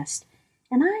Cuckoo's Nest,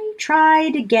 and I try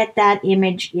to get that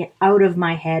image out of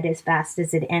my head as fast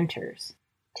as it enters.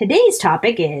 Today's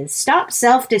topic is Stop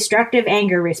Self-Destructive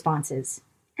Anger Responses,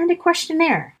 and a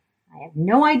questionnaire. I have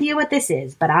no idea what this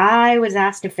is, but I was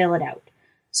asked to fill it out.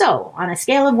 So, on a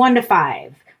scale of 1 to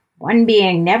 5, 1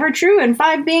 being never true and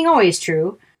 5 being always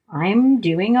true, I'm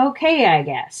doing okay, I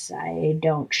guess. I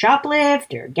don't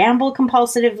shoplift or gamble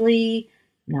compulsively,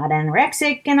 not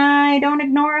anorexic, and I don't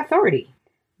ignore authority.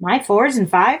 My 4s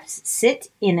and 5s sit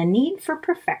in a need for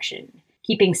perfection,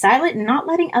 keeping silent and not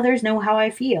letting others know how I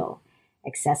feel.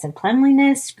 Excessive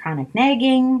cleanliness, chronic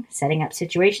nagging, setting up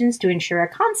situations to ensure a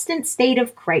constant state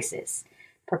of crisis,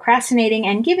 procrastinating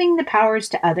and giving the powers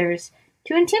to others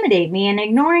to intimidate me, and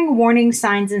ignoring warning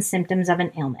signs and symptoms of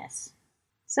an illness.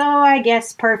 So I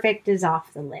guess perfect is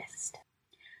off the list.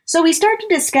 So we start to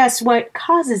discuss what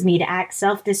causes me to act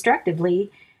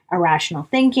self-destructively, irrational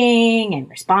thinking and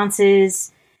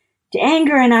responses to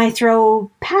anger, and I throw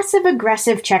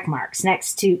passive-aggressive check marks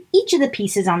next to each of the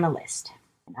pieces on the list.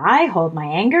 I hold my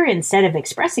anger instead of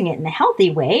expressing it in a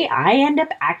healthy way. I end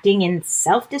up acting in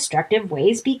self-destructive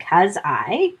ways because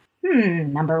I,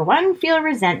 number 1, feel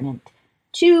resentment.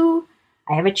 2,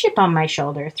 I have a chip on my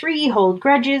shoulder. 3, hold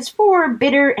grudges. 4,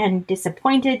 bitter and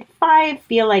disappointed. 5,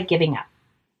 feel like giving up.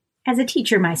 As a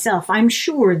teacher myself, I'm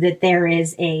sure that there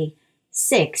is a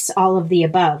 6, all of the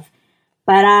above,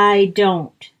 but I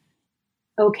don't.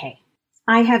 Okay,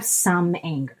 I have some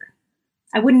anger.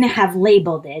 I wouldn't have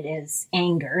labeled it as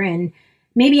anger, and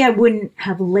maybe I wouldn't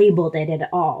have labeled it at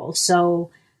all. So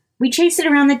we chase it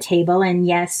around the table, and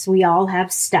yes, we all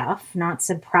have stuff, not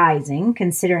surprising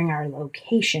considering our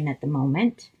location at the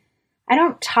moment. I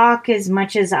don't talk as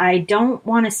much as I don't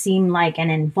want to seem like an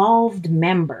involved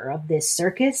member of this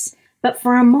circus, but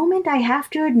for a moment I have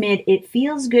to admit it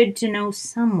feels good to know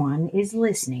someone is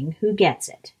listening who gets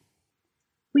it.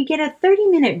 We get a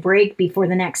 30-minute break before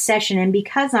the next session, and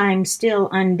because I'm still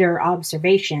under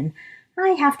observation, I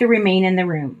have to remain in the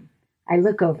room. I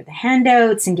look over the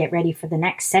handouts and get ready for the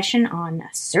next session on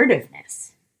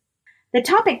assertiveness. The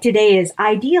topic today is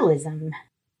idealism.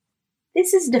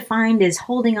 This is defined as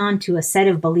holding on to a set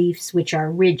of beliefs which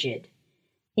are rigid.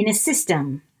 In a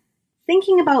system,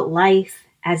 thinking about life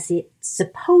as it's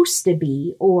supposed to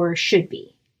be or should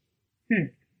be.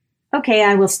 Okay,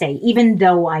 I will stay, even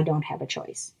though I don't have a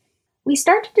choice. We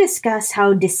start to discuss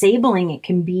how disabling it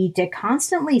can be to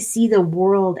constantly see the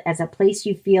world as a place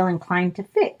you feel inclined to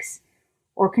fix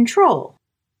or control.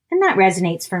 And that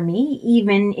resonates for me,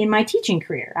 even in my teaching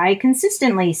career. I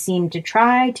consistently seem to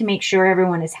try to make sure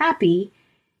everyone is happy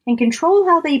and control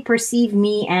how they perceive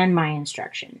me and my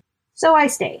instruction. So I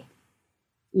stay,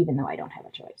 even though I don't have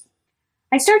a choice.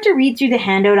 I start to read through the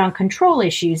handout on control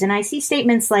issues, and I see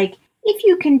statements like, if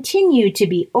you continue to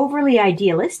be overly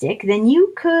idealistic, then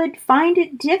you could find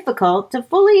it difficult to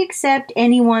fully accept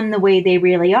anyone the way they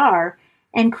really are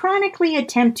and chronically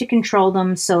attempt to control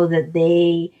them so that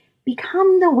they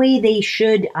become the way they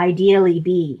should ideally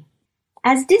be.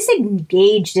 As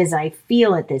disengaged as I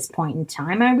feel at this point in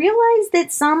time, I realize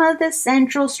that some of the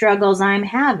central struggles I'm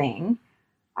having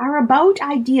are about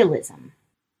idealism.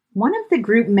 One of the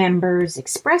group members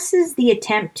expresses the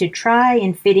attempt to try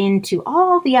and fit into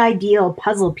all the ideal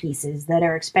puzzle pieces that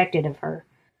are expected of her.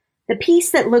 The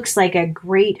piece that looks like a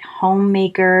great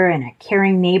homemaker and a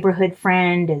caring neighborhood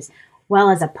friend, as well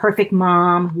as a perfect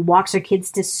mom who walks her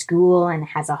kids to school and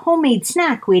has a homemade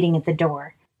snack waiting at the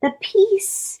door. The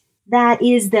piece that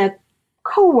is the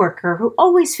coworker who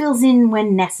always fills in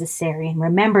when necessary and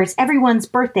remembers everyone's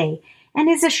birthday and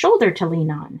is a shoulder to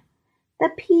lean on. The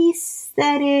piece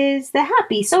that is the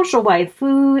happy social wife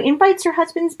who invites her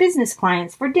husband's business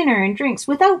clients for dinner and drinks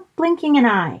without blinking an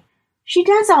eye. She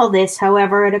does all this,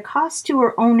 however, at a cost to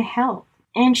her own health,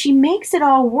 and she makes it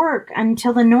all work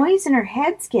until the noise in her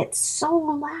head gets so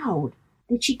loud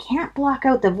that she can't block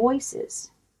out the voices.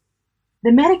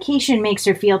 The medication makes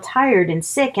her feel tired and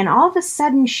sick, and all of a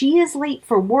sudden she is late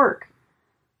for work.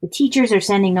 The teachers are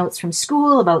sending notes from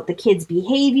school about the kids'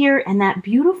 behavior, and that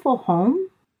beautiful home,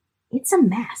 it's a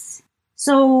mess.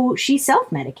 So she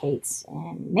self-medicates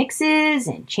and mixes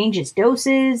and changes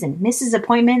doses and misses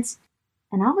appointments.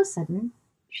 And all of a sudden,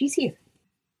 she's here.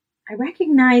 I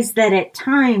recognize that at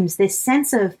times this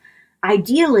sense of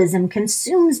idealism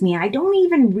consumes me. I don't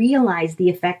even realize the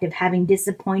effect of having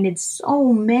disappointed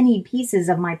so many pieces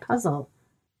of my puzzle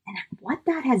and what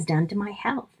that has done to my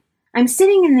health. I'm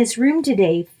sitting in this room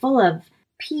today full of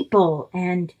people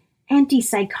and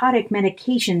antipsychotic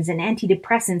medications and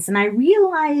antidepressants, and I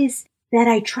realize that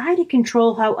I try to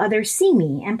control how others see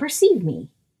me and perceive me.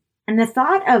 And the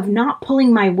thought of not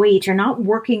pulling my weight or not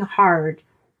working hard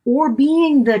or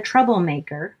being the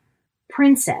troublemaker,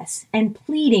 princess, and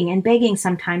pleading and begging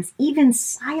sometimes, even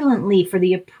silently, for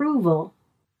the approval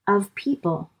of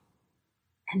people,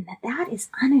 and that is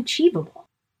unachievable.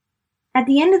 At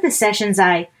the end of the sessions,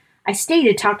 I stay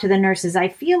to talk to the nurses. I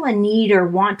feel a need or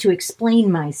want to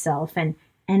explain myself and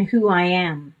who I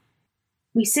am.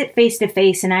 We sit face to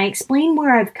face, and I explain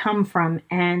where I've come from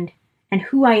and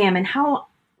who I am and how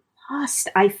lost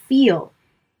I feel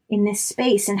in this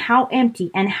space and how empty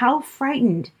and how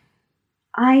frightened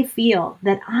I feel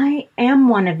that I am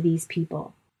one of these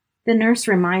people. The nurse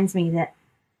reminds me that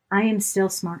I am still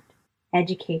smart,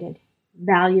 educated,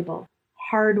 valuable,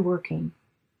 hardworking,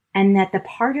 and that the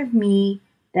part of me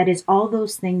that is all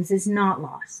those things is not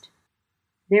lost.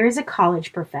 There is a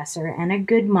college professor and a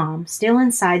good mom still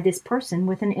inside this person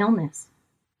with an illness.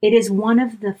 It is one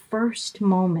of the first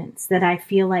moments that I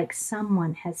feel like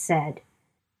someone has said,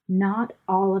 not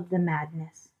all of the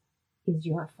madness is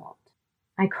your fault.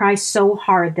 I cry so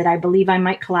hard that I believe I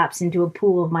might collapse into a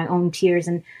pool of my own tears,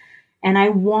 and I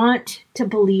want to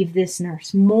believe this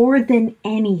nurse more than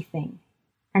anything.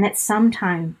 And at some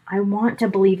time, I want to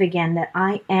believe again that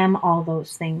I am all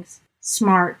those things.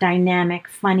 Smart, dynamic,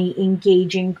 funny,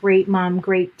 engaging, great mom,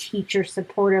 great teacher,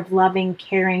 supportive, loving,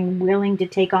 caring, willing to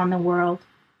take on the world.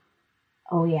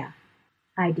 Oh yeah,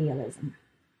 idealism.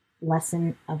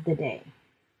 lesson of the day.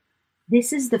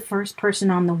 This is the first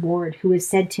person on the ward who has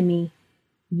said to me,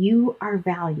 "You are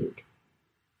valued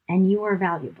and you are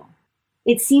valuable."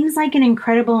 It seems like an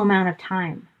incredible amount of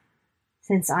time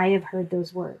since I have heard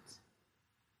those words,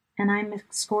 and I'm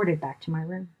escorted back to my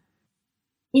room.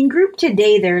 In group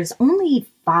today, there's only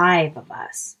 5 of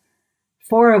us.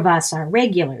 4 of us are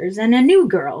regulars and a new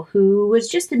girl who was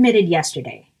just admitted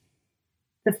yesterday.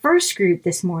 The first group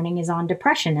this morning is on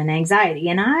depression and anxiety,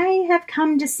 and I have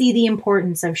come to see the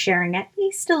importance of sharing at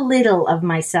least a little of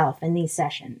myself in these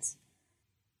sessions.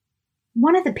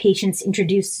 One of the patients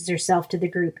introduces herself to the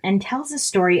group and tells a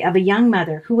story of a young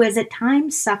mother who has at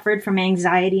times suffered from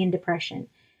anxiety and depression.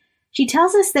 She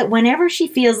tells us that whenever she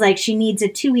feels like she needs a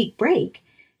 2-week break,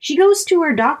 she goes to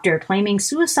her doctor claiming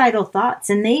suicidal thoughts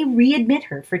and they readmit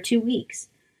her for 2 weeks.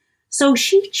 So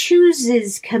she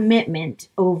chooses commitment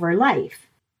over life.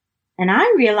 And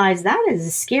I realize that is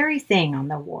a scary thing on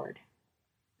the ward,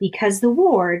 because the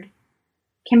ward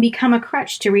can become a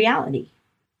crutch to reality.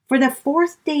 For the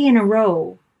 4th day in a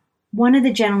row, one of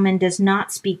the gentlemen does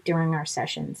not speak during our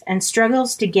sessions and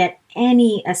struggles to get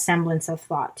any semblance of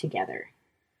thought together.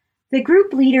 The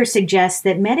group leader suggests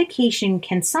that medication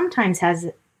can sometimes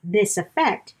have this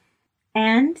effect,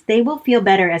 and they will feel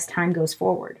better as time goes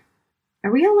forward. I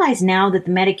realize now that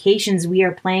the medications we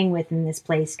are playing with in this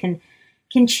place can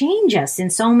change us in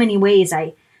so many ways.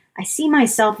 I see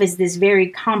myself as this very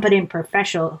competent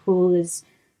professional who is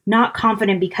not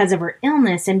confident because of her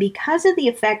illness and because of the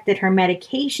effect that her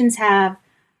medications have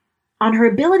on her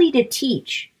ability to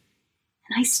teach.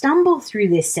 And I stumble through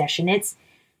this session. It's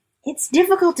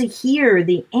difficult to hear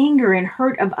the anger and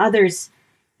hurt of others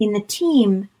in the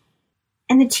team,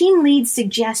 and the team leads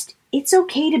suggest it's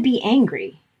okay to be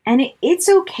angry and it's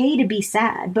okay to be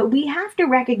sad, but we have to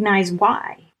recognize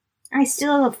why. I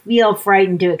still feel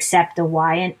frightened to accept the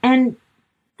why, and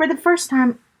for the first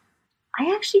time,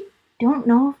 I actually don't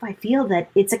know if I feel that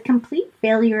it's a complete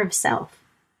failure of self,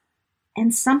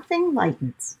 and something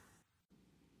lightens.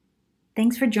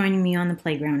 Thanks for joining me on the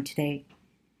playground today.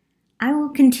 I will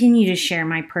continue to share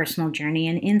my personal journey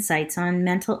and insights on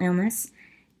mental illness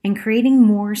and creating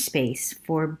more space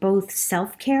for both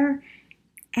self-care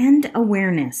and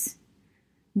awareness.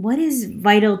 What is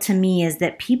vital to me is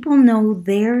that people know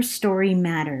their story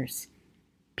matters.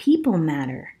 People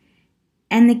matter.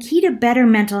 And the key to better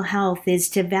mental health is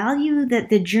to value that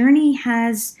the journey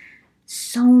has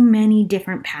so many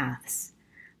different paths,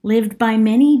 lived by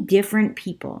many different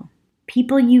people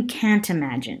you can't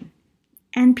imagine,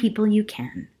 and people you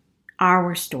can.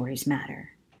 Our stories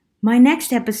matter. My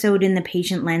next episode in the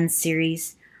Patient Lens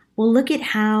series will look at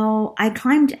how I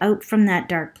climbed out from that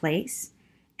dark place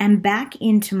and back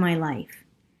into my life,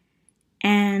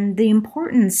 and the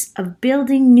importance of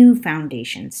building new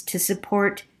foundations to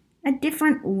support a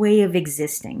different way of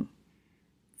existing.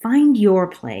 Find your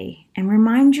play and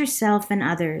remind yourself and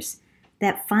others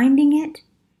that finding it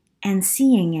and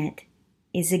seeing it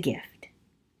is a gift.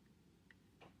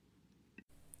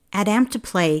 At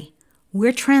Amp2Play,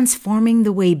 we're transforming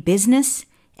the way business,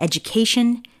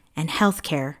 education, and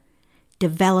healthcare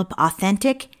develop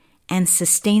authentic and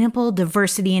sustainable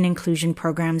diversity and inclusion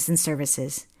programs and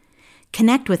services.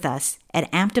 Connect with us at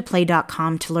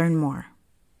amp2play.com to learn more.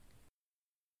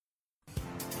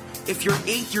 If your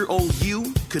 8-year-old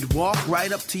you could walk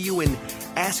right up to you and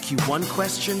ask you one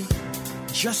question,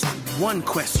 just one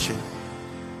question,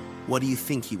 what do you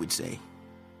think he would say?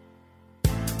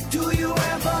 Do you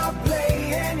ever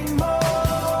play anymore?